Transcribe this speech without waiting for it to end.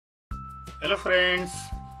Hello friends,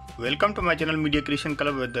 welcome to my channel Media Creation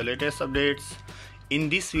Club with the latest updates. In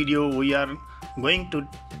this video we are going to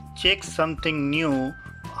check something new,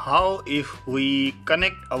 how if we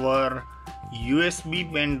connect our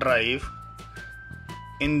USB pen drive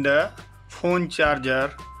in the phone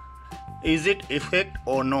charger, is it effect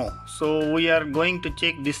or no? So we are going to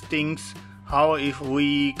check these things, how if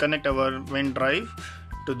we connect our pen drive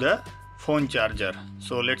to the phone charger.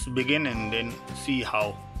 So let's begin and then see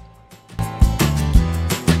how.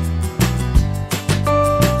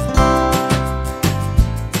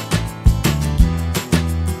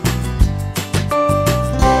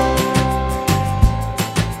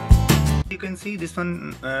 You can see this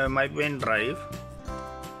one, my pen drive.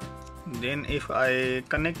 Then if I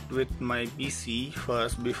connect with my PC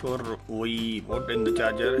first before we put in the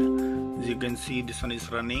charger, as you can see this one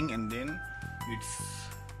is running and then it's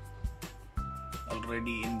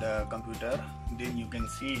already in the computer. Then you can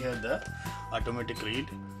see here the automatic read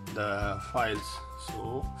the files,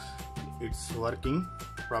 so it's working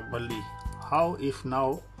properly. How if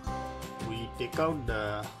now we take out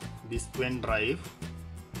this pen drive,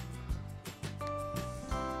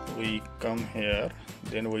 we come here,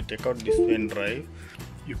 then we take out this pen drive.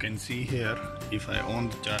 You can see here, if I on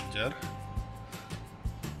the charger,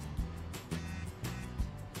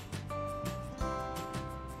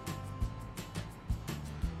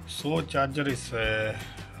 so charger is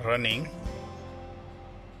running.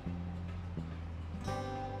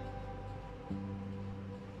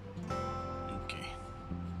 Okay,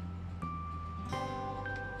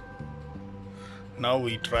 now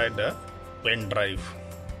we try the pen drive.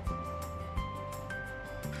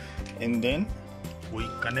 And then we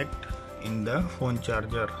connect in the phone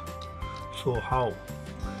charger. So how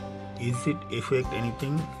is it affect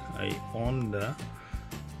anything? I on the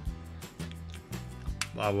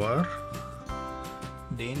power,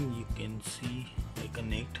 then you can see I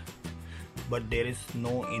connect, but there is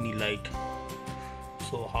no any light.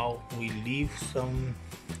 So how we leave some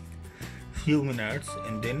few minutes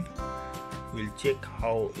and then we'll check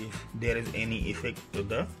how if there is any effect to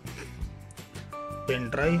the pen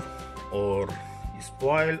drive or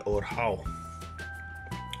spoil or how.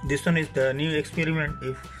 This one is the new experiment.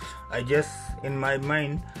 If I just in my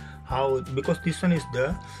mind how, because this one is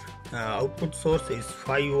the output source is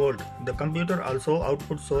 5 volt, the computer also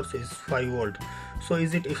output source is 5 volt, so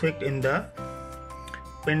is it effect in the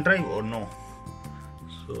pen drive or no?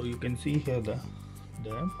 So you can see here the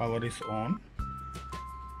power is on.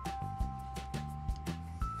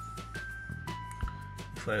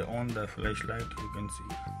 If I on the flashlight, you can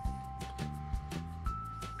see.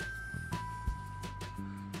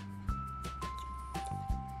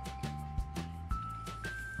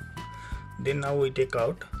 Then now we take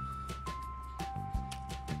out.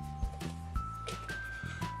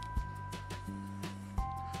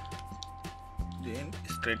 Then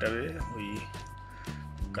straight away we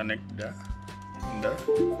connect the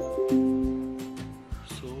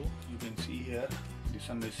so you can see here this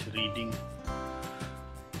one is reading,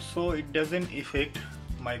 so it doesn't affect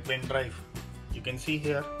my pen drive. You can see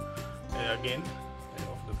here again, I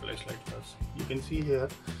off the flashlight first. You can see here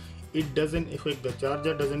it doesn't affect, the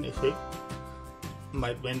charger doesn't affect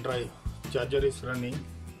my pen drive. Charger is running.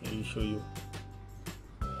 I will show you.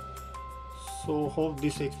 So hope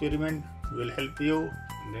this experiment will help you.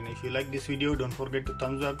 And then if you like this video, don't forget to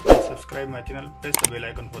thumbs up, please subscribe my channel, press the bell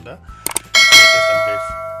icon for the latest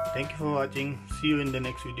updates. Thank you for watching. See you in the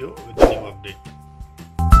next video with a new update.